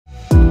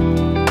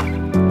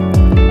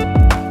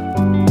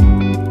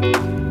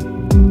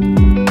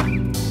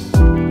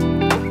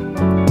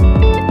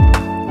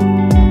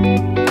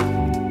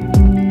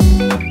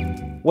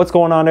What's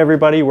going on,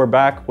 everybody? We're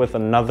back with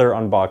another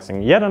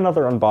unboxing, yet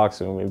another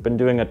unboxing. We've been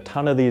doing a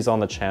ton of these on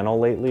the channel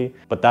lately,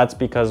 but that's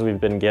because we've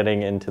been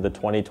getting into the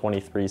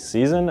 2023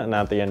 season, and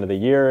at the end of the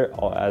year,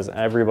 as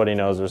everybody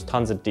knows, there's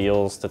tons of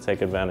deals to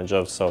take advantage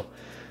of, so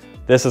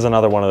this is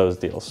another one of those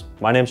deals.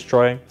 My name's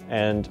Troy,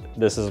 and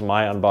this is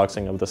my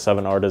unboxing of the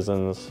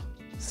 7Artisans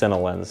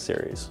Cine Lens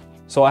series.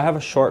 So I have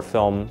a short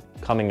film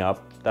coming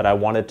up that I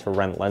wanted to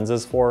rent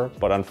lenses for,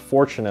 but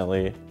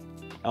unfortunately,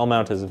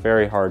 L-mount is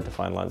very hard to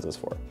find lenses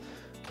for.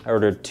 I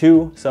ordered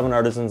two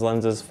 7Artisans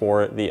lenses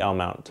for the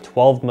L-mount,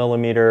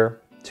 12mm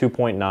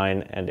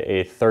 2.9 and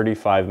a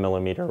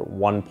 35mm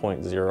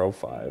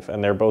 1.05,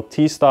 and they're both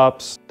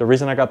T-stops. The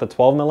reason I got the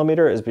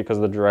 12mm is because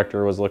the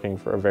director was looking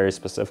for a very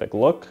specific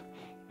look,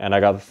 and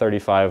I got the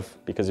 35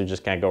 because you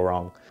just can't go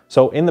wrong.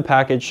 So in the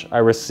package, I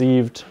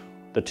received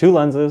the two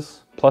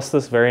lenses, plus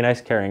this very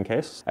nice carrying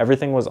case.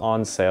 Everything was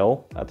on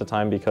sale at the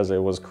time because it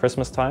was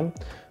Christmas time,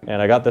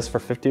 and I got this for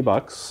 50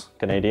 bucks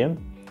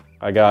Canadian.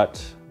 I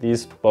got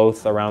these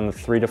both around the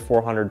 $300 to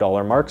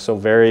 $400 mark, so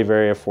very,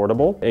 very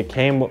affordable. It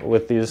came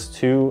with these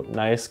two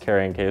nice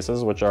carrying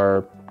cases, which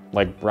are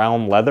like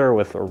brown leather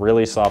with a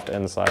really soft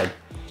inside.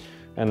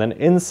 And then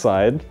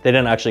inside, they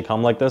didn't actually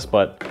come like this,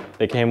 but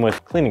they came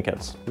with cleaning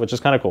kits, which is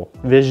kind of cool.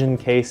 Vision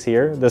case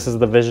here. This is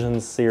the Vision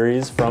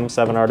series from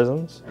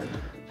 7Artisans.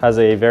 Has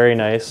a very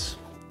nice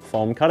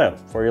foam cutout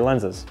for your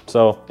lenses.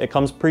 So it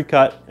comes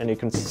pre-cut and you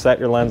can set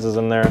your lenses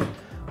in there.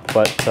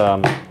 But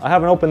I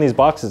haven't opened these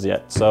boxes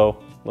yet,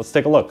 so let's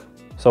take a look.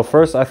 So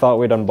first I thought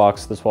we'd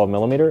unbox the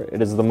 12mm.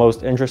 It is the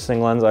most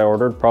interesting lens I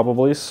ordered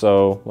probably,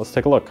 so let's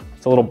take a look.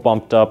 It's a little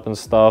bumped up and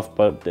stuff,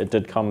 but it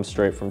did come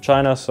straight from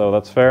China, so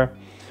that's fair.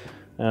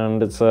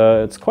 And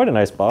it's quite a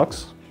nice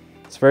box.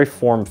 It's very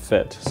form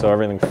fit, so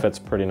everything fits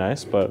pretty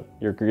nice, but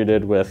you're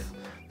greeted with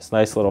this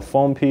nice little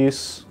foam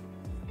piece.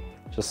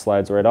 Just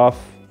slides right off.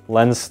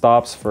 Lens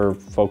stops for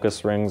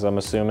focus rings, I'm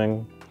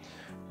assuming.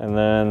 And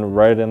then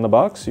right in the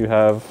box, you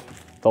have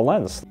the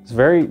lens. It's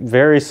very,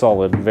 very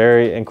solid,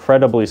 very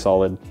incredibly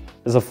solid.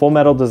 It's a full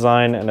metal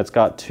design and it's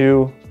got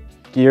two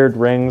geared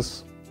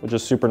rings, which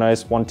is super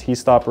nice. One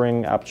T-stop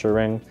ring, aperture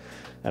ring,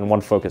 and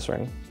one focus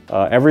ring.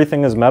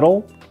 Everything is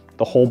metal.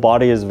 The whole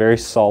body is very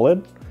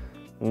solid.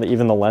 And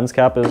even the lens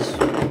cap is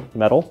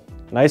metal.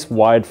 Nice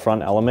wide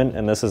front element,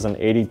 and this is an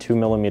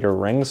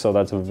 82mm ring, so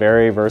that's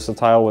very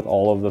versatile with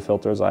all of the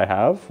filters I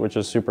have, which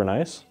is super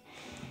nice.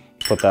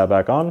 Put that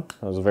back on.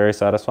 That was very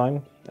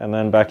satisfying. And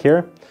then back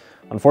here,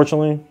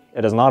 unfortunately,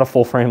 it is not a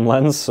full frame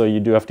lens, so you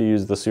do have to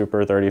use the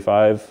Super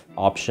 35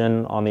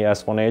 option on the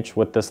S1H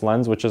with this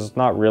lens, which is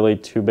not really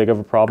too big of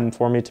a problem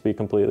for me, to be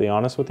completely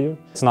honest with you.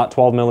 It's not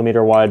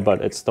 12mm wide,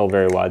 but it's still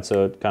very wide,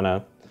 so it kind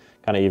of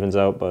evens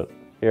out. But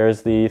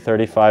here's the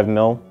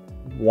 35mm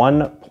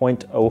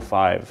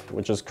 1.05,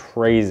 which is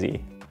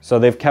crazy. So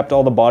they've kept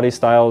all the body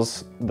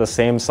styles the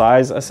same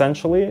size,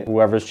 essentially.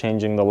 Whoever's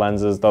changing the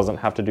lenses doesn't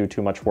have to do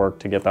too much work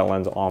to get that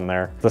lens on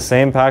there. The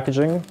same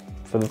packaging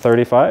for the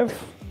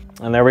 35,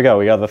 and there we go,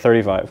 we got the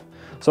 35.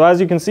 So as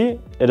you can see,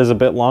 it is a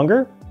bit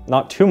longer,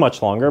 not too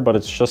much longer, but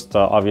it's just,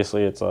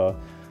 obviously it's a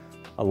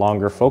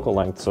longer focal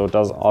length, so it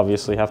does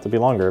obviously have to be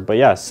longer. But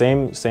yeah,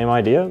 same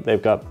idea.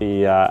 They've got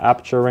the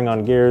aperture ring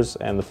on gears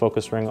and the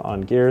focus ring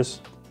on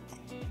gears.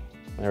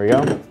 There we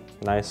go.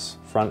 Nice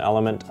front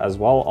element as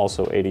well,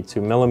 also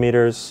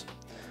 82mm.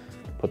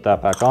 Put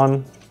that back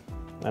on.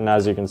 And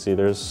as you can see,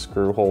 there's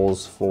screw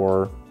holes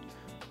for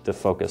the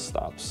focus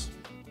stops.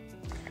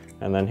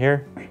 And then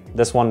here,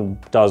 this one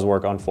does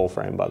work on full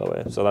frame, by the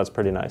way, so that's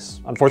pretty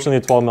nice.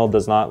 Unfortunately, 12mm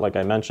does not, like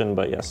I mentioned,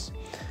 but yes.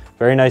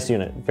 Very nice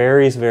unit,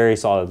 very, very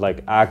solid.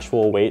 Like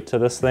actual weight to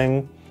this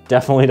thing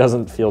definitely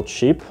doesn't feel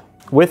cheap.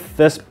 With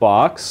this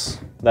box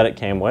that it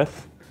came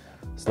with,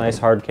 this nice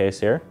hard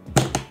case here,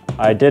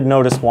 I did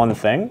notice one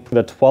thing.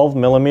 The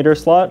 12mm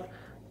slot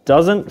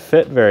doesn't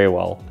fit very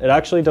well. It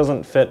actually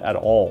doesn't fit at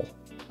all.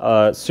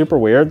 It's super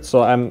weird,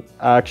 so I'm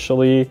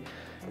actually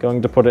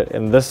going to put it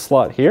in this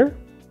slot here,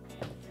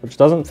 which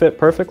doesn't fit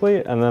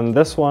perfectly, and then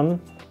this one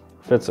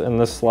fits in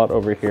this slot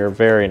over here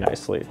very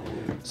nicely.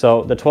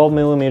 So the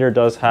 12mm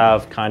does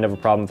have kind of a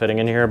problem fitting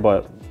in here,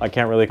 but I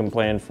can't really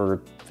complain for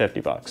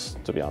 50 bucks,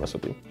 to be honest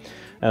with you.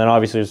 And then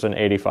obviously there's an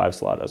 85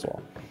 slot as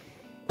well.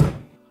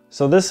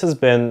 So this has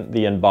been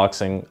the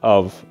unboxing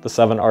of the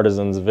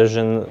 7Artisans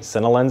Vision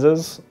Cine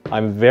lenses.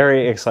 I'm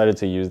very excited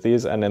to use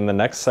these, and in the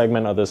next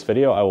segment of this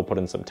video, I will put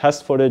in some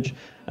test footage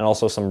and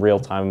also some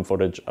real-time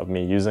footage of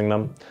me using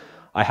them.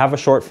 I have a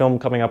short film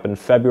coming up in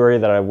February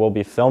that I will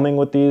be filming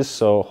with these,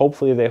 so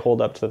hopefully they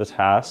hold up to the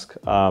task.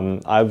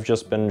 I've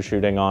just been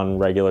shooting on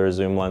regular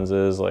zoom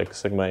lenses like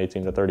Sigma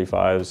 18 to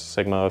 35s,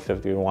 Sigma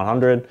 50 to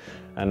 100,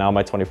 and now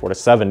my 24 to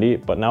 70,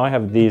 but now I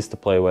have these to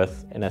play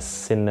with in a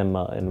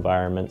cinema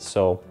environment,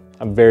 so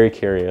I'm very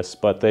curious,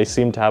 but they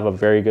seem to have a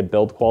very good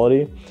build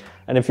quality.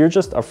 And if you're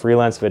just a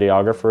freelance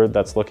videographer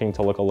that's looking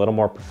to look a little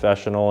more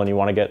professional and you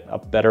want to get a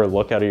better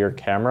look out of your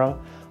camera,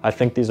 I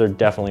think these are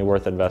definitely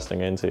worth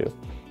investing into.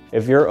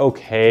 If you're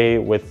okay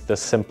with the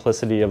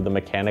simplicity of the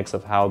mechanics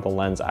of how the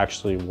lens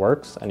actually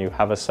works and you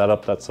have a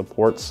setup that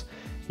supports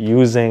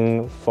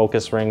using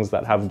focus rings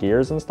that have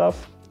gears and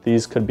stuff,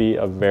 these could be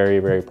a very,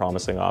 very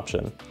promising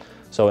option.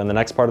 So in the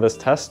next part of this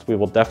test, we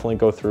will definitely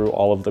go through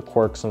all of the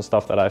quirks and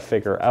stuff that I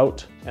figure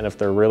out. And if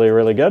they're really,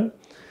 really good,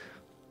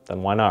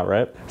 then why not,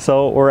 right?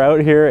 So we're out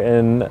here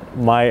in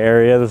my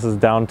area. This is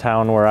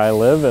downtown where I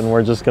live, and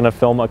we're just gonna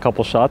film a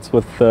couple shots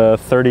with the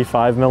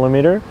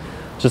 35mm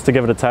just to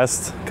give it a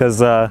test,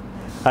 because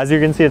as you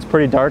can see, it's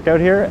pretty dark out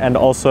here, and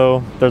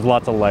also there's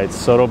lots of lights.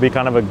 So it'll be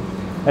kind of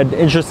an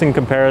interesting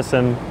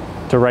comparison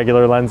to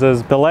regular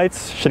lenses. The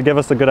lights should give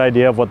us a good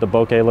idea of what the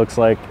bokeh looks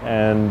like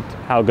and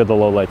how good the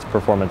low lights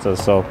performance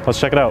is. So let's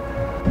check it out.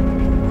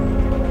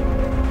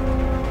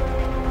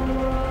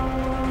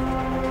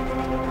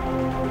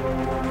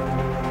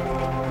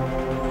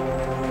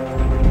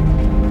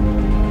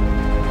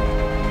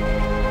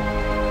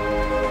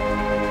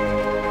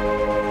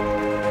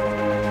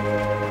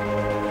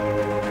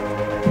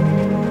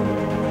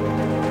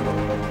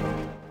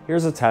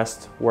 Here's a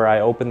test where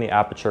I opened the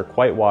aperture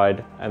quite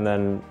wide and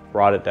then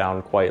brought it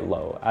down quite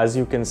low. As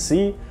you can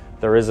see,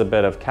 there is a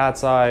bit of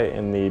cat's eye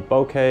in the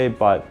bokeh,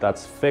 but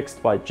that's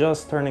fixed by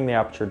just turning the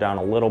aperture down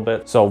a little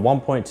bit. So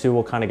 1.2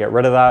 will kind of get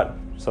rid of that.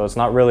 So it's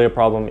not really a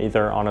problem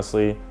either,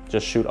 honestly.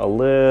 Just shoot a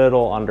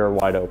little under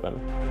wide open.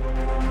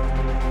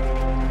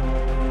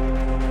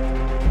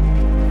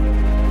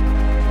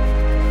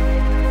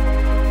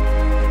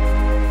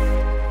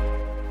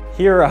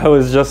 Here I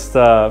was just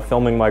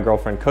filming my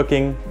girlfriend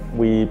cooking.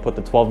 We put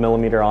the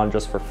 12mm on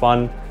just for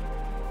fun.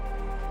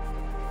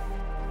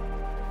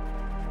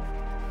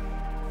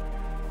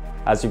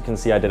 As you can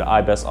see, I did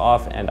IBIS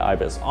off and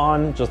IBIS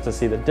on just to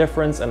see the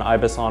difference, and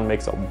IBIS on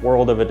makes a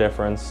world of a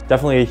difference.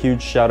 Definitely a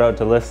huge shout out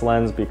to this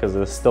lens because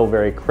it is still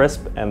very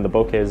crisp and the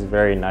bokeh is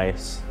very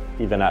nice,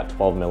 even at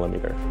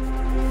 12mm.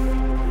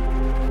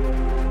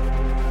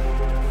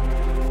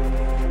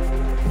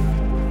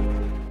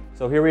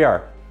 So here we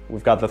are.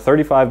 We've got the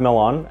 35mm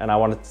on, and I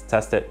wanted to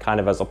test it kind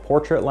of as a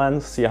portrait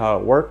lens, see how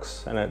it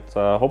works, and it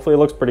hopefully it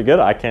looks pretty good.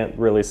 I can't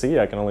really see,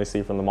 I can only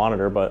see from the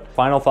monitor, but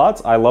final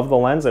thoughts, I love the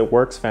lens, it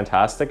works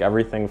fantastic,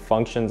 everything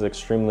functions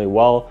extremely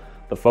well.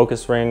 The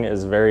focus ring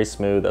is very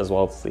smooth, as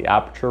well as the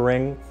aperture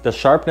ring. The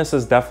sharpness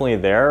is definitely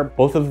there.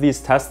 Both of these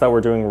tests that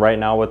we're doing right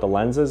now with the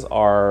lenses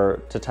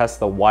are to test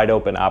the wide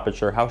open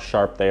aperture, how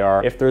sharp they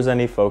are, if there's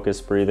any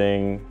focus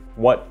breathing,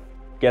 what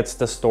gets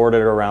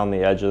distorted around the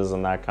edges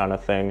and that kind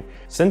of thing.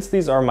 Since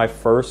these are my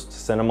first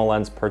cinema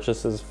lens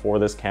purchases for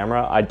this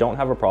camera, I don't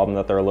have a problem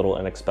that they're a little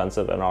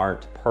inexpensive and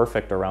aren't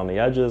perfect around the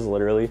edges,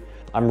 literally.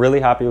 I'm really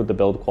happy with the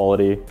build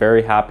quality,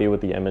 very happy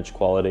with the image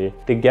quality.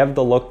 They give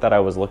the look that I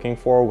was looking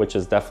for, which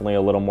is definitely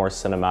a little more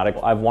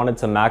cinematic. I've wanted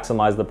to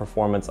maximize the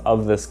performance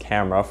of this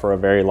camera for a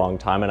very long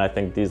time, and I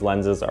think these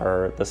lenses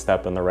are the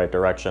step in the right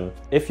direction.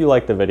 If you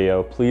like the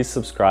video, please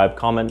subscribe,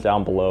 comment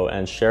down below,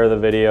 and share the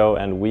video,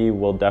 and we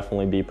will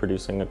definitely be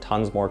producing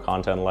tons more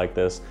content like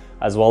this,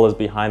 as well as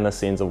behind the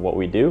scenes of what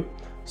we do.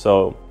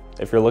 So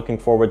if you're looking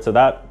forward to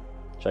that,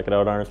 check it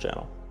out on our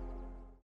channel.